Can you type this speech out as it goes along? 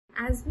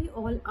As we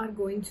all are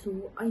going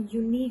through a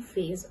unique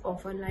phase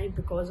of our life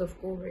because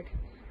of COVID,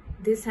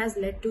 this has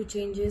led to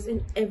changes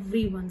in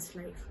everyone's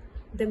life.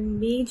 The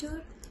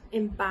major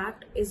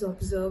impact is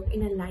observed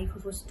in a life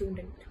of a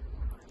student.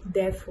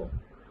 Therefore,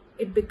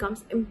 it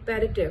becomes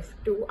imperative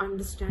to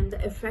understand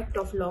the effect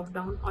of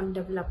lockdown on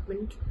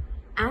development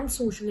and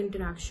social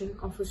interaction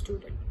of a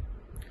student.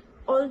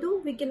 Although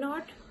we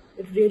cannot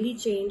really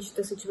change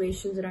the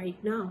situations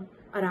right now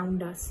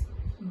around us,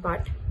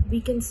 but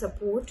we can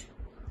support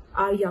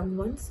our young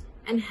ones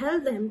and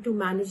help them to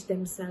manage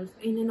themselves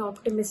in an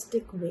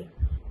optimistic way.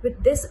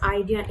 With this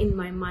idea in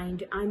my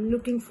mind, I'm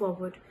looking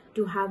forward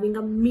to having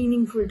a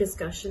meaningful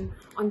discussion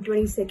on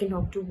 22nd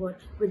October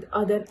with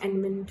other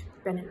eminent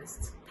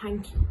panelists.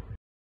 Thank you.